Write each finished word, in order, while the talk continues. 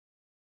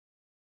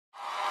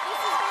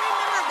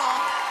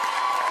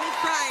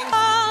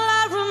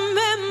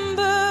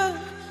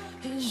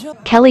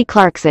Kelly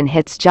Clarkson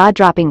hits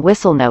jaw-dropping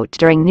whistle note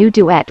during new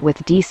duet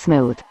with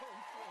D.Smooth.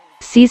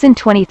 Season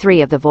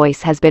 23 of The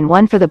Voice has been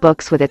one for the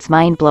books with its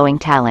mind-blowing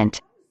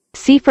talent.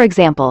 See for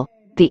example,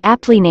 the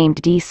aptly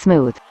named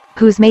D.Smooth,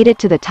 who's made it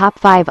to the top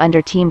 5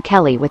 under Team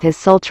Kelly with his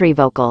sultry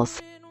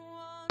vocals.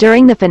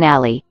 During the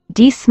finale,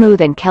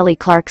 D.Smooth and Kelly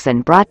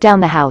Clarkson brought down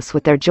the house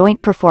with their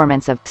joint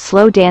performance of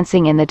Slow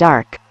Dancing in the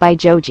Dark by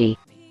Joji.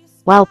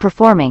 While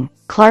performing,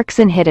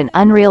 Clarkson hit an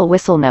unreal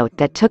whistle note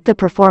that took the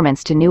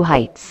performance to new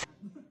heights.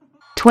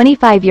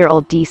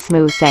 25-year-old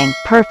D.Smooth sang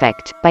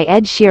Perfect by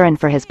Ed Sheeran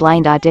for his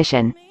blind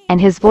audition,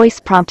 and his voice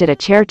prompted a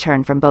chair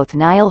turn from both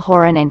Niall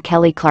Horan and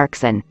Kelly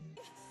Clarkson.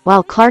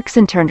 While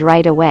Clarkson turned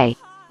right away,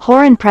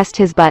 Horan pressed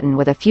his button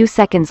with a few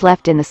seconds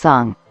left in the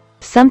song,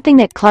 something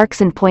that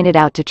Clarkson pointed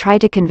out to try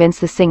to convince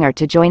the singer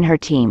to join her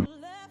team.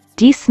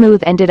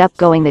 D.Smooth ended up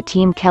going the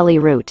Team Kelly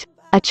route,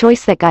 a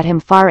choice that got him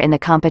far in the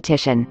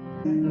competition.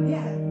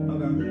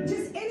 Yeah,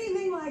 just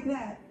anything like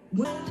that.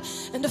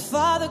 And the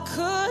father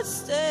could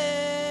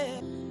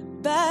stay.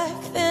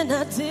 Back then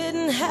I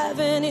didn't have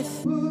any.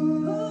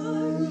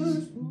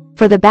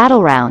 For the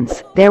battle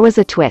rounds, there was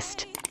a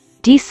twist.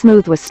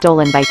 D.Smooth was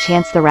stolen by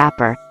Chance the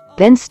Rapper,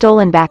 then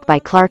stolen back by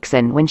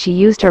Clarkson when she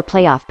used her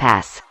playoff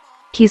pass.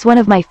 He's one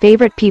of my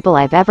favorite people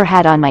I've ever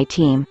had on my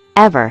team,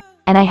 ever,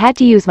 and I had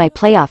to use my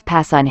playoff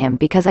pass on him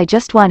because I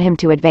just want him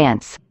to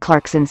advance,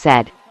 Clarkson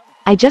said.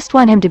 I just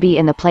want him to be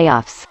in the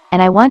playoffs,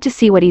 and I want to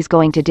see what he's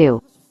going to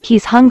do.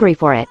 He's hungry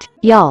for it,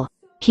 y'all.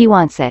 He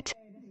wants it.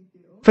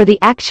 For the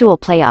actual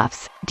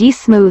playoffs,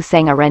 D.Smooth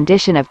sang a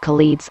rendition of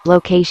Khalid's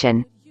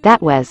Location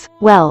that was,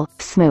 well,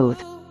 smooth.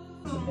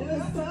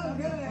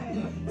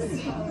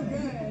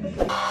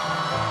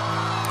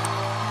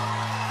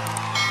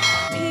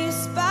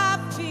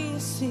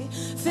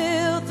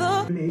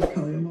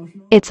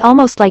 It's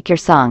almost like your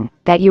song,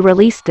 that you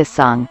released this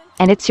song,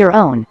 and it's your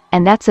own,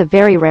 and that's a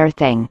very rare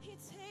thing.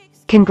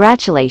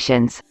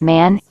 Congratulations,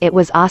 man, it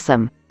was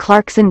awesome,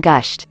 Clarkson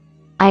gushed.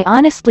 I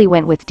honestly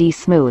went with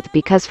D.Smooth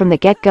because from the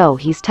get-go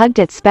he's tugged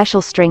at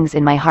special strings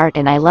in my heart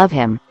and I love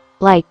him.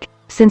 Like,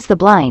 since the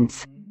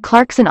blinds.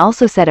 Clarkson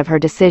also said of her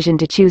decision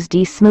to choose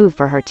D.Smooth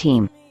for her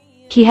team.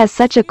 He has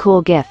such a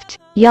cool gift,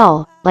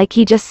 y'all, like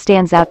he just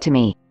stands out to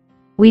me.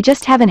 We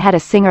just haven't had a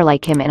singer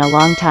like him in a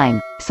long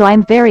time, so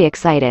I'm very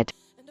excited.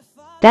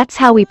 That's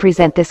how we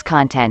present this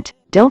content.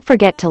 Don't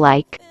forget to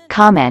like,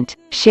 comment,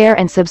 share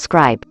and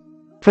subscribe.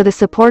 For the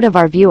support of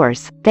our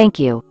viewers, thank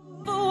you.